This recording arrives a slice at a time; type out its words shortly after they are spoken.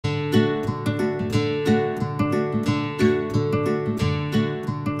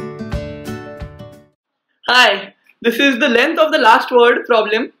Hi, this is the length of the last word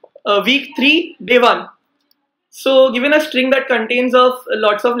problem, week 3, day 1. So given a string that contains of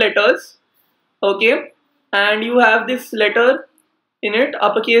lots of letters, okay, and you have this letter in it,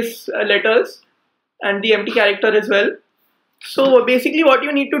 uppercase letters, and the empty character as well. So basically what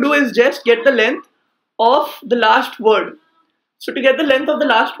you need to do is just get the length of the last word. So to get the length of the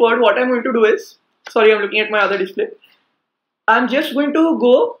last word, what I'm going to do is, sorry, I'm looking at my other display. I'm just going to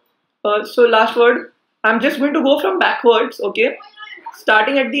go, last word, I'm just going to go from backwards, okay,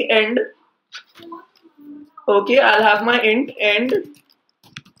 starting at the end, okay, I'll have my int end,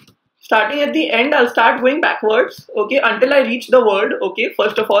 starting at the end, I'll start going backwards, okay, until I reach the word, okay,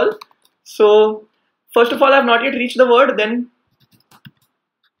 first of all, so, first of all, I've not yet reached the word, then,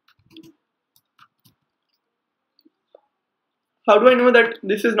 how do I know that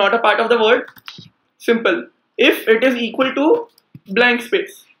this is not a part of the word? Simple, if it is equal to blank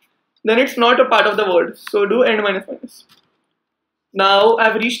space, then it's not a part of the word. So do end minus minus. Now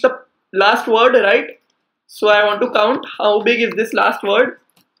I've reached the last word, right? So I want to count how big is this last word.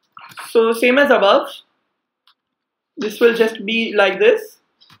 So same as above. This will just be like this.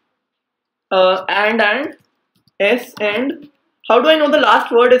 And, S, and. How do I know the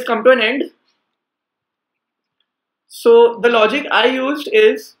last word has come to an end? So the logic I used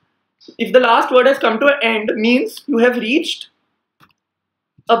is, if the last word has come to an end, means you have reached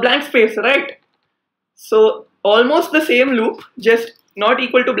a blank space, right? So almost the same loop, just not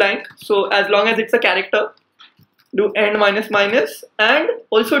equal to blank. So as long as it's a character, do end minus minus, and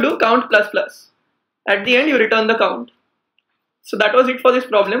also do count plus plus. At the end you return the count. So that was it for this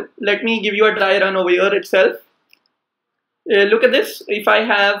problem. Let me give you a dry run over here itself. Look at this. If I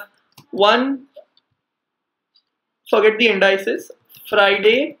have one, forget the indices,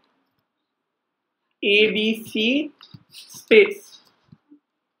 Friday, ABC, space.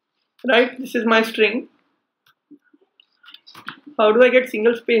 Right, this is my string. How do I get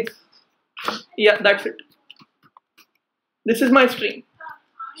single space? Yeah, that's it. This is my string.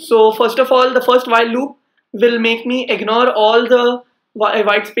 So first of all, the first while loop will make me ignore all the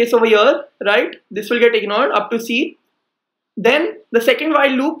white space over here, right? This will get ignored up to C. Then the second while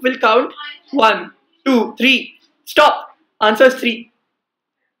loop will count 1, 2, 3. Stop. Answer is 3.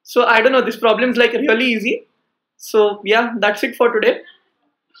 So I don't know, this problem is like really easy. So yeah, that's it for today.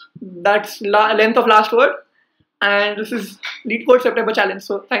 That's length of last word, and this is LeetCode September challenge.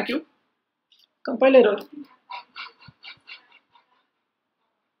 So thank you. Compile error.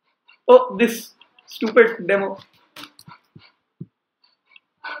 Oh, this stupid demo.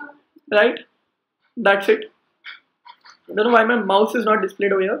 Right? That's it. I don't know why my mouse is not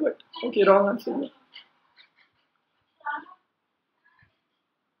displayed over here, but okay, wrong answer.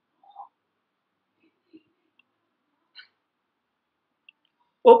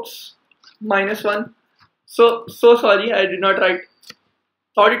 Oops, -1. So sorry, I did not write.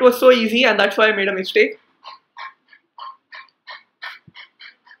 Thought it was so easy, and that's why I made a mistake.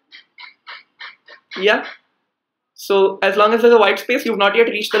 Yeah. So as long as there's a white space, you've not yet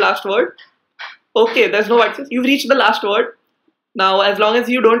reached the last word. Okay, there's no white space. You've reached the last word. Now, as long as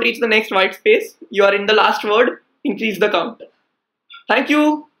you don't reach the next white space, you are in the last word. Increase the count. Thank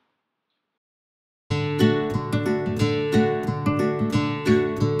you.